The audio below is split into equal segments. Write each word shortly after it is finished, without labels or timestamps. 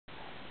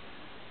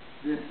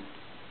this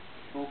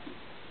trophy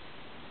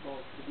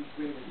goes to the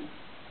greatest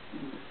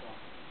superstar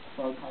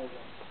of our college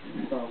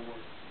superstar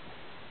award.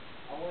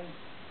 I wouldn't,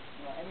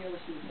 any other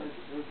superstar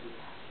deserves it,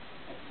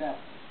 except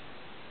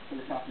for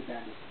the chocolate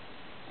bandit.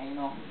 And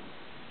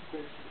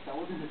greatest superstar,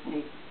 what does it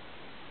take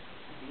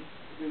to be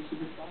a great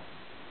superstar?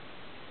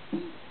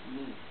 Beat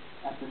me.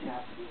 That's what you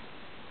have to do.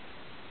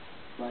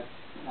 But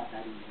it's not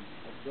that easy.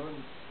 That's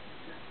done.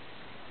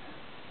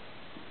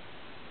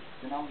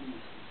 The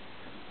nominees: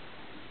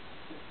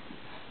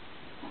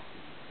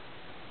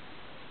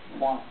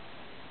 Juan,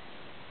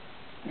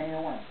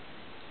 KOM,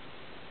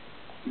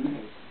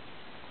 Duhigg,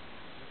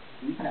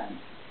 Epad,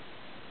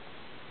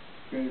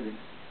 David,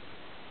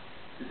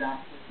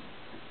 Disaster,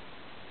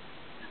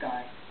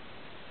 Sky,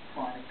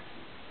 Chronic,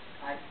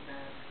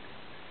 Iceman,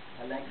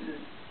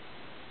 Alexis,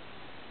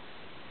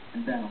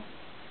 and Venom.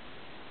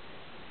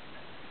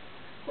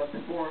 But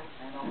before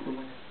I announce the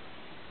winner,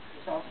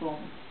 there's also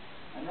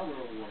another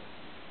award.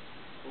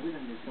 But we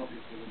didn't need trophy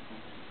for this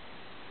one.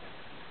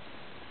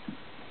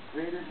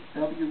 Greatest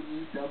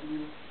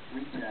WEW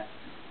Reject.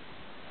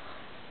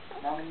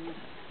 Nominees: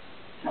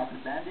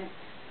 Chocolate Bandit,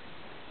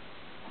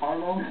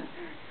 Carlos,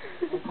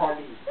 and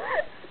Carly.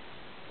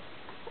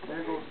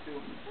 There goes to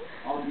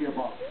all of the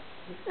above.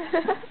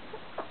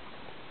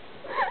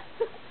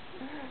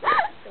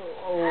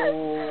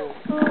 Oh.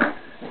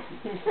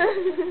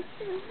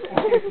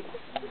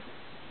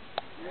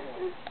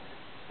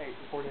 Hey,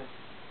 support him.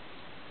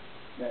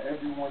 That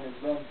everyone in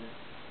London,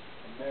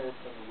 America,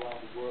 and around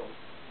the world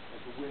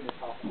has witnessed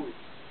how quick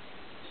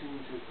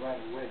changes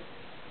right away.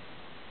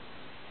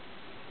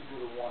 You go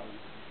to one.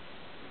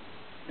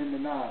 Him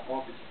and I,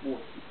 August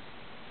 4th,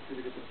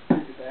 gonna get the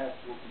biggest ass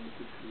whooping in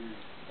his career.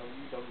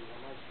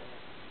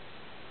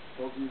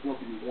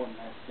 WW one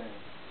night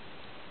stand.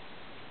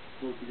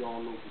 It'll be all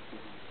over for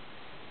him.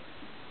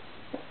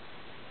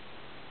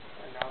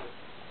 And now let's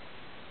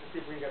see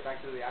if we can get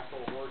back to the actual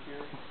award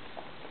here.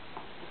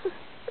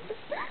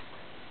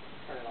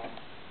 Turn it on.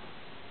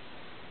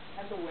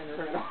 And the winner.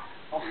 Turn it on.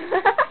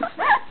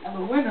 And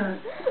the winner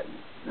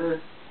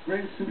for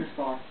greatest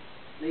superstar,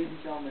 ladies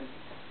and gentlemen,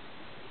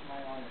 it's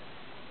my honor to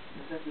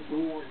present this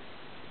award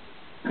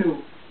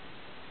to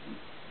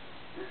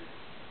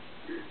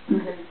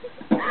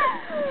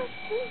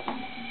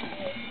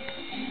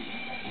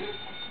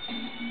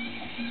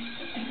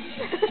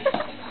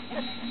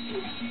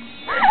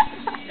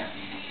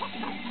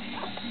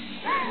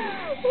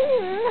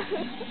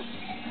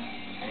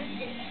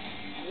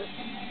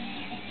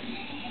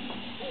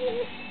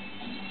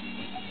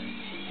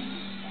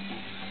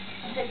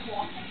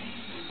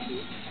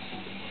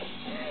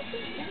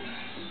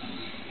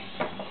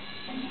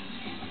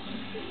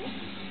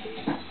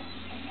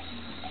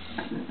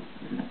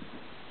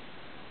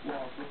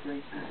Wow, so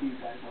great to see you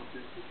guys out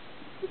there.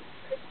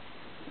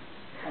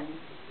 I mean,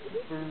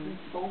 it means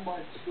so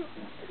much to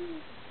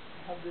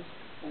have this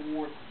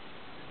award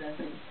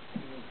presented to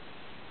me.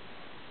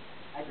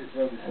 I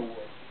deserve this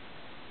award.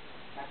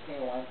 I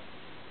can't lie.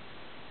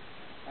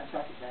 I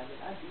chocolate bandit.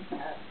 I beat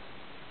Pat.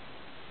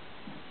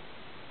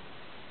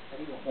 And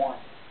even Juan.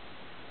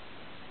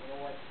 You know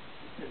what?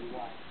 Just tell you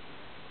why.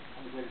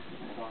 I'm the greatest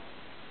superstar.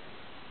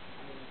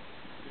 I mean,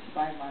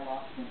 despite my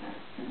loss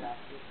against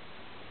Disaster,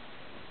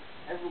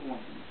 everyone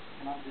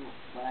cannot do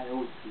what I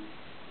always do,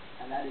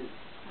 and that is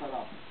put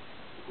up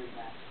a great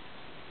match.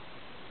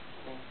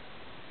 Okay?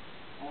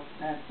 And what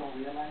fans don't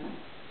realize,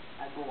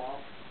 I go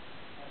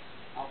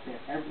out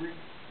there every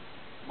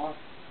month,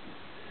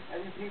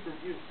 every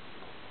pay-per-view,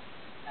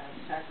 and I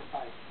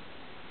sacrifice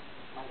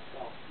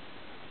myself.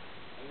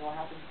 And you know what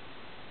happens?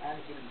 I end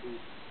up getting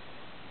booed.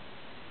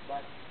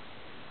 But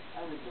I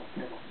really don't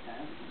care about the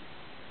fans. I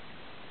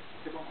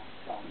care about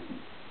myself.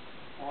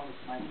 I want to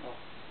make myself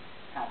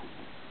happy.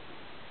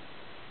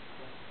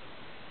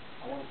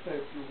 I want to say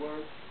a few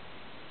words.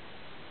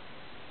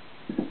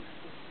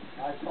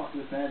 I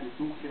chocolate bandit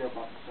do care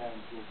about the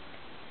fans too.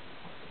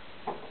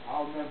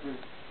 I remember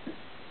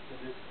that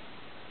this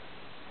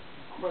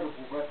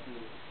incredible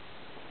wrestler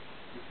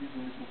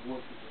receiving this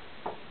award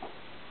today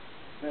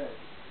said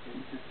that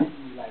he could beat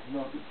me like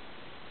nothing.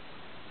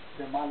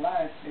 Then my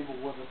last table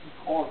was that he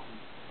called me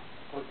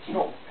a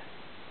joke.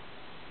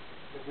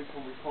 As we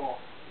can recall,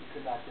 he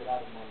could not get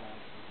out of my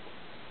last table.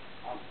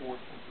 I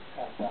forced him to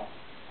tap out.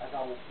 As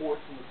I will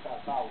force him to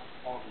tap out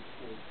August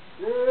 4th.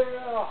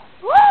 Yeah!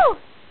 Woo!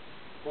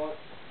 But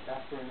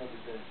that's for another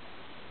day.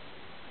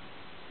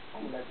 I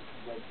would like to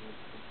congratulate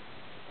you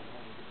on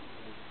having this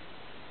award.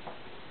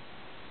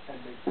 And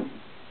make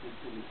peace with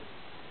diligence.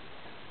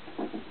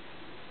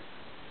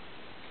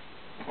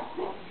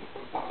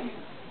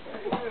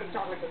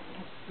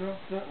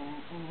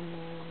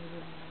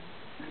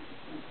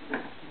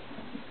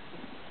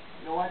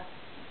 You know what?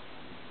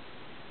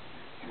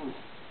 Truth.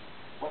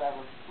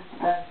 Whatever.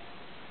 Then,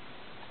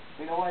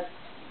 you know what?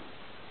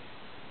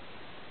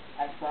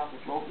 I still have the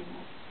trophy,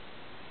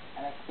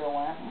 and I still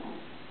am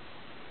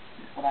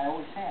what I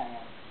always say I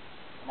am,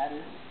 and that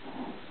is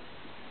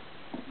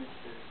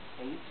Mr.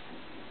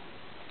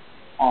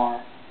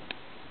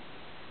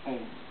 HRA.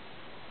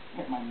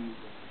 Hit my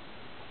music.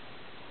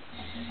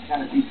 I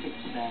got a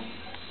B6 band.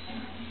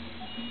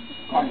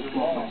 Cardi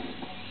girlfriend.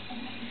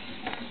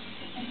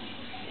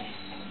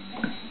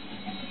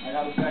 I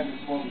got a bag of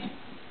smoking.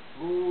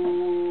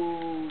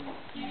 Ooh.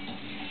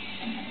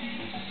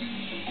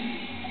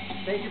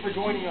 Thank you for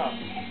joining us,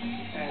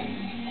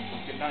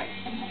 and good night.